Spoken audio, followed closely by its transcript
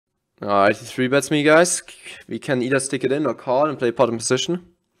Alright, he 3-bets me, guys. We can either stick it in or call and play pot in position.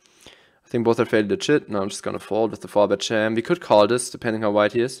 I think both are fairly legit. Now I'm just gonna fold with the 4-bet jam. We could call this, depending how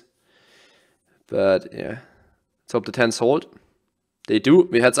wide he is. But, yeah. Let's hope the 10s hold. They do.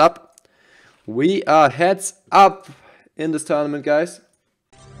 We heads up. We are heads up in this tournament, guys.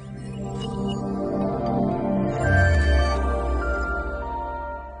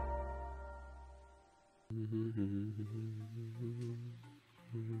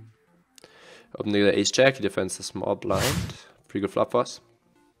 Opening the ace-jack, he defends the small blind. Pretty good flop for us.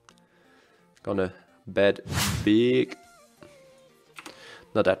 Gonna bet big.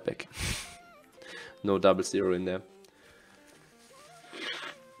 Not that big. No 0-0 in there.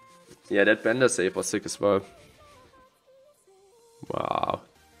 Yeah, that bender save was sick as well. Wow.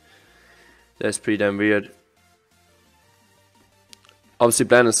 That's pretty damn weird. Obviously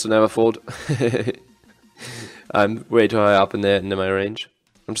plan is to never fold. I'm way too high up in my range.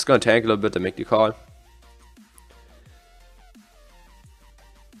 I'm just gonna tank a little bit and make the call.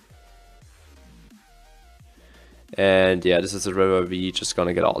 And yeah, this is a river we just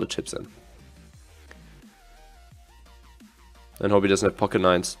gonna get all the chips in. And hope he doesn't have pocket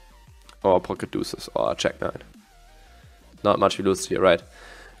 9s. Or pocket deuces or check 9. Not much we lose here, right?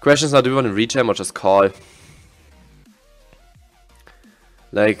 Question is now, do we want to rejam or just call?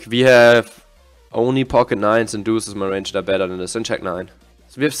 Like, we have only pocket 9s and deuces in my range that are better than this, and check 9.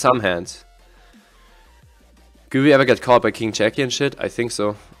 So we have some hands. Could we ever get called by king jack and shit? I think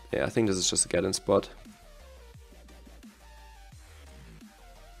so. Yeah, I think this is just a get-in spot.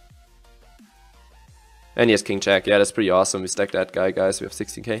 And he has king jack. Yeah, that's pretty awesome. We stack that guy, guys. We have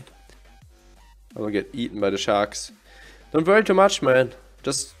 16k. I'm gonna get eaten by the sharks. Don't worry too much, man.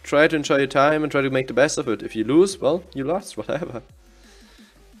 Just try to enjoy your time and try to make the best of it. If you lose, well, you lost. Whatever.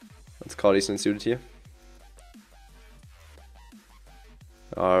 Let's call these suited here.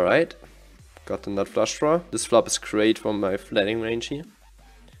 Alright. Got the nut flush draw. This flop is great for my flatting range here.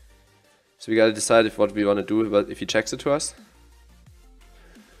 So we gotta decide what we wanna do if he checks it to us.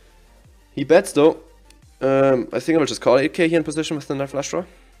 He bets though. I think I will just call 8k here in position with the nut flush draw.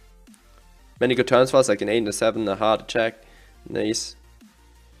 Many good turns for us, like an 8 and a 7, a heart, a jack, an ace.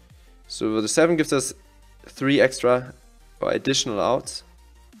 So the 7 gives us 3 extra or additional outs.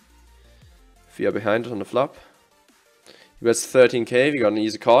 If we are behind on the flop. He bets 13k, we got an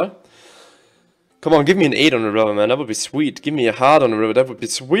easy call. Come on, give me an 8 on the river, man, that would be sweet. Give me a heart on the river, that would be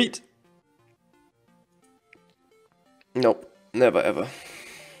sweet. Nope, never ever.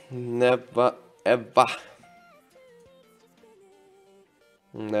 Never ever.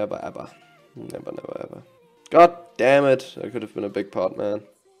 Never ever. Never, never ever. God damn it, that could have been a big pot, man.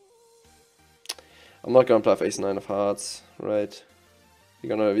 I'm not gonna bluff ace 9 of hearts, right? We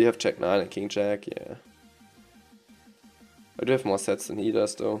have check 9 and king jack, yeah. I do have more sets than he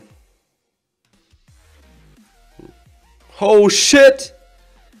does though. Oh shit!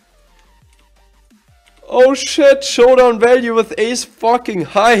 Oh shit! Showdown value with ace fucking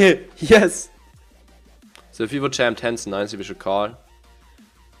high! Yes! So if he would jam 10s and 9s, we should call.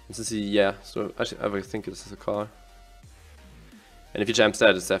 And since he, yeah, so I would think this is a call. And if he jams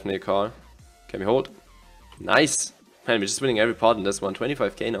that, it's definitely a call. Can we hold? Nice! Man, we're just winning every pot in this one.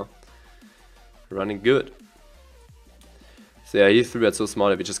 25k now. Running good. So yeah, he 3-bet so small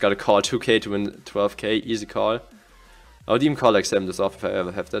that we just gotta call 2k to win 12k. Easy call. I would even call like 7 this off if I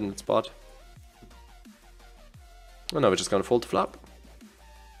ever have that in the spot. Oh no, we're just gonna fold the flop.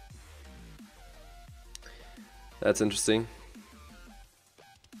 That's interesting.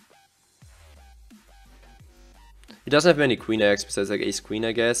 He doesn't have many queen eggs besides like ace queen,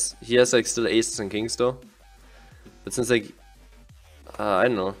 I guess. He has like still aces and kings though. But since like, I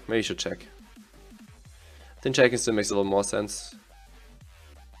don't know, maybe you should check. I think checking still makes a little more sense.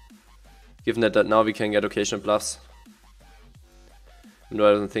 Given that now we can get occasional bluffs. Even though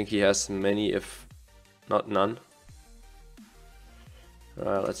I don't think he has many, if not none.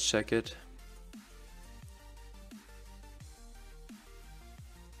 Alright, let's check it.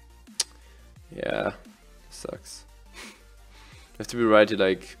 Yeah, sucks. Have to be right here,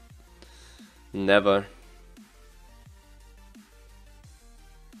 like, never.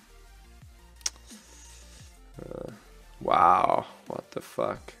 Wow, what the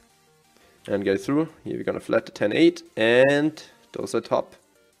fuck. And get through. Here we're gonna flat the 10-8, and those are top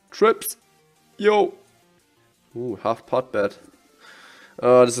trips. Yo! Ooh, half pot bet.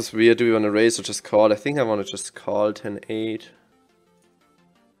 Oh, this is weird. Do we want to raise or just call? I think I want to just call 10-8.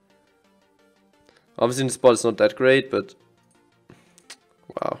 Obviously, the spot is not that great, but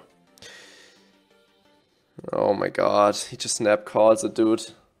wow. Oh my god, he just snap calls a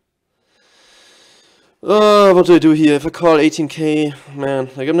dude. What do I do here? If I call 18k, man,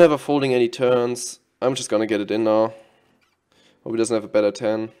 like I'm never folding any turns. I'm just gonna get it in now. Hope he doesn't have a better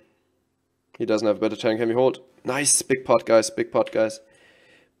 10. He doesn't have a better 10. Can we hold? Nice, big pot, guys. Big pot, guys.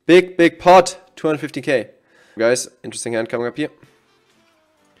 Big pot. 250k. Guys, interesting hand coming up here.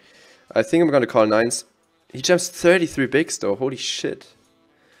 I think I'm gonna call 9s. He jams 33 bigs though. Holy shit.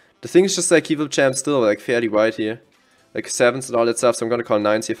 The thing is just like he will jam still like fairly wide here. Like 7s and all that stuff. So I'm gonna call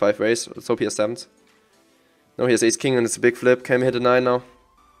 9s here, 5 raise. Let's hope he has 7s. No, he has ace king and it's a big flip. Can we hit a 9 now?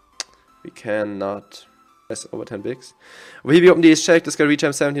 We cannot. Yes, over 10 bigs. Over here we open the ace check. This guy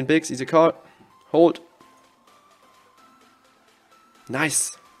rejam 17 bigs. Easy call. Hold.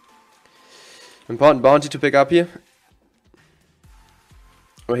 Nice. Important bounty to pick up here.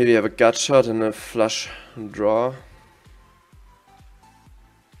 Oh, here we have a gut shot and a flush draw.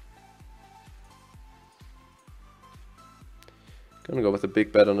 Gonna go with a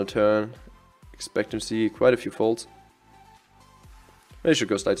big bet on the turn. Expect him to see quite a few folds. Maybe should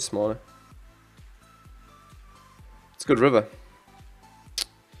go slightly smaller. It's a good river.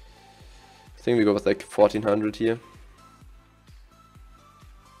 I think we go with like 1400 here.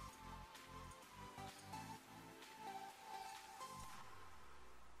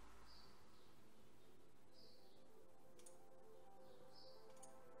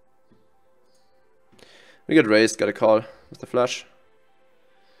 We got raised, got a call with the flush.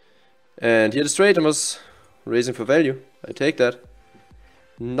 And he had a straight and was raising for value. I take that.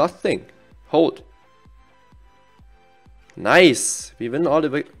 Nothing. Hold. Nice. We win all the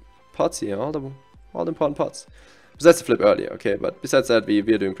big pots here, all the important pots. Besides the flip earlier, okay, but besides that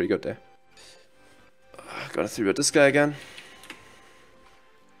we're doing pretty good there. Gotta 3-bet this guy again.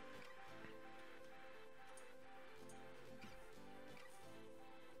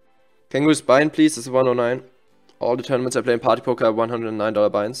 Kangaroo's bind, please. This is 109. All the tournaments I play in Party Poker are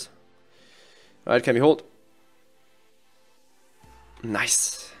 $109 binds. Alright, can we hold?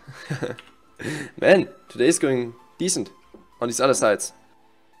 Nice. Man, today's going decent on these other sides.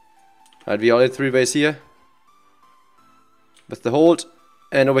 Alright, we all hit 3 ways here. With the hold.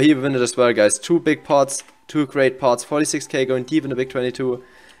 And over here we win it as well, guys. 2 big pots, 2 great pots. 46k going deep in the big 22.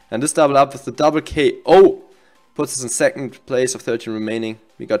 And this double up with the double KO puts us in second place of 13 remaining.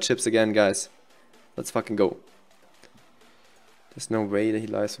 We got chips again, guys. Let's fucking go. There's no way that he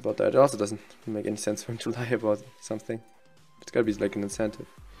lies about that. It also doesn't make any sense for him to lie about something. It's gotta be like an incentive.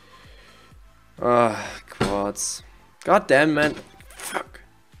 Ah, quads. God damn, man. Fuck.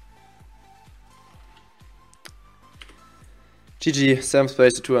 GG, 7th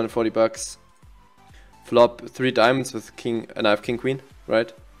place to 240 bucks. Flop 3 diamonds with king, and I have king queen,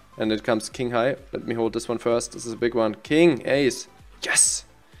 right? And it comes king high. Let me hold this one first. This is a big one. King, ace. Yes!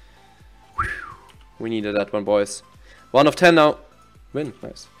 Whew. We needed that one, boys. 1 of 10 now. Win.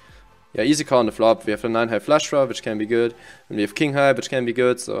 Nice. Yeah, easy call on the flop. We have a 9 high flush draw, which can be good. And we have king high, which can be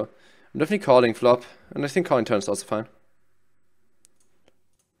good. So I'm definitely calling flop. And I think calling turn is also fine.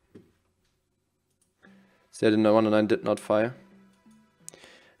 So the 109 did not fire.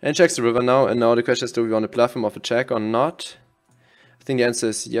 And checks the river now. And now the question is, do we want to bluff him off a check or not? I think the answer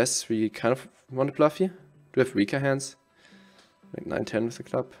is yes. We kind of want to bluff here. Do we have weaker hands? Like 9-10 with the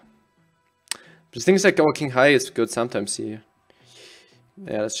club. But the thing is, like, our king high is good sometimes here.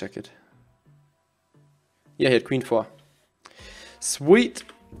 Yeah, let's check it. Yeah, he had queen 4. Sweet!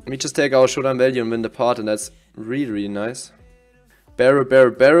 We just take our showdown value and win the pot, and that's really, really nice. Barrel,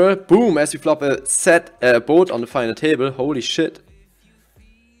 barrel, barrel. Boom! As we flop a set boat on the final table. Holy shit.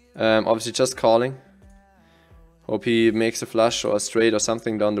 Obviously just calling. Hope he makes a flush or a straight or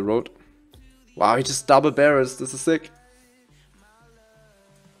something down the road. Wow, he just double barrels. This is sick.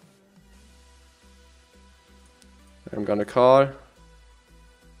 I'm gonna call.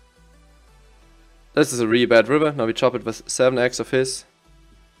 This is a really bad river. Now we chop it with 7x of his.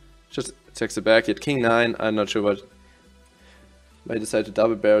 Just checks it back. He had king 9. I'm not sure what. I decided to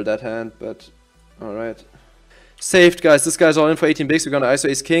double barrel that hand, but alright. Saved, guys. This guy's all in for 18 bigs. We're gonna ISO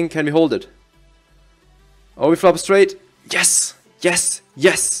ace king. Can we hold it? Oh, we flop straight. Yes! Yes!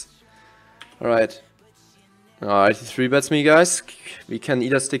 Yes! Alright. Alright, he 3-bets me, guys. We can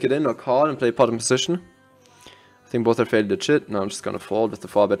either stick it in or call and play pot in position. I think both are fairly legit. Now I'm just gonna fold with the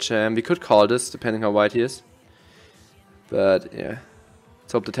 4-bet jam. We could call this, depending how wide he is. But, yeah.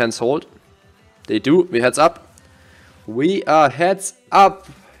 Let's hope the 10s hold. They do. We heads up. We are heads up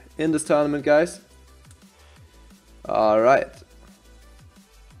in this tournament, guys. Alright.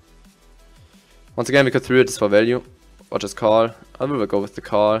 Once again, we could 3-bet this for value. Or just call. I will go with the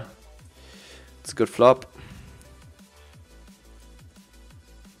call. It's a good flop.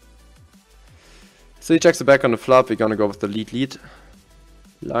 So he checks it back on the flop. We're gonna go with the lead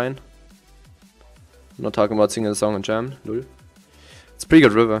line. I'm not talking about singing a song on jam. Lul. It's a pretty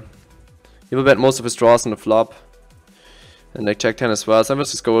good river. He will bet most of his draws on the flop. And like Jack 10 as well. So I'm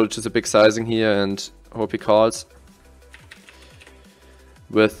just go just a big sizing here and hope he calls.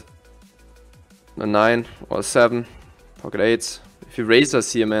 With a 9 or a 7. Pocket 8s. If he raises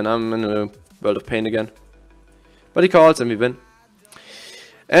us here, man, I'm in a world of pain again. But he calls and we win.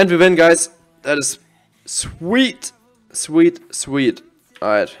 And we win, guys. That is sweet. Sweet, sweet.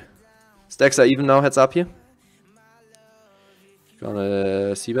 Alright. Stacks are even now, heads up here.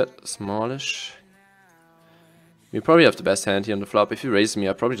 Gonna c-bet, smallish. We probably have the best hand here on the flop. If he raises me,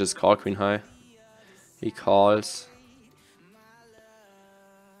 I probably just call queen high. He calls.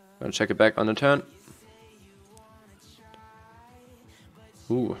 Gonna check it back on the turn.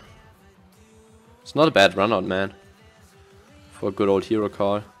 Ooh. It's not a bad run out, man. For a good old hero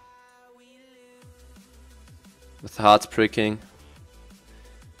call. With the hearts pricking.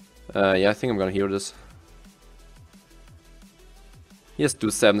 Yeah, I think I'm gonna hero this. He has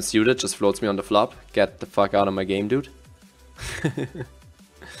do 7 suited, just floats me on the flop. Get the fuck out of my game, dude.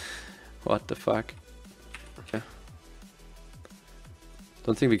 What the fuck? Okay.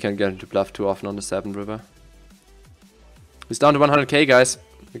 Don't think we can get him to bluff too often on the 7 river. He's down to 100k, guys.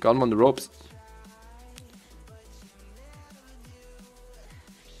 We got him on the ropes.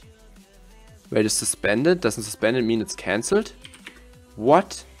 Wait, is suspended? Doesn't suspended mean it's cancelled?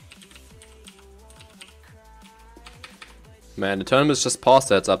 What? Man, the tournament is just paused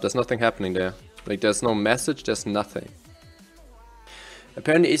heads up. There's nothing happening there. Like, there's no message, there's nothing.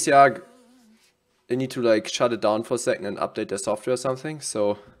 Apparently ACR, they need to like shut it down for a second and update their software or something.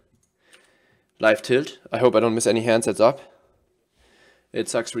 So, live tilt. I hope I don't miss any hands heads up. It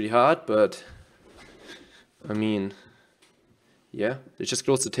sucks really hard, but I mean, yeah. They just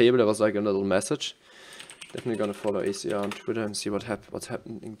closed the table. There was like a little message. Definitely gonna follow ACR on Twitter and see what's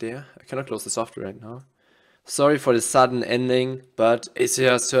happening there. I cannot close the software right now. Sorry for the sudden ending, but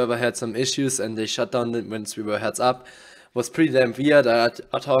ACR server had some issues and they shut down once we were heads up. It was pretty damn weird. I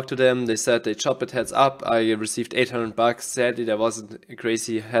talked to them, they said they chopped it heads up. I received 800 bucks. Sadly, there wasn't a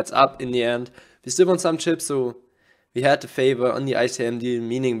crazy heads up in the end. We still won some chips, so we had the favor on the ITM deal,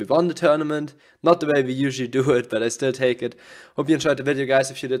 meaning we won the tournament. Not the way we usually do it, but I still take it. Hope you enjoyed the video, guys.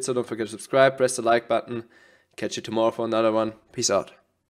 If you did so, don't forget to subscribe, press the like button. Catch you tomorrow for another one. Peace out.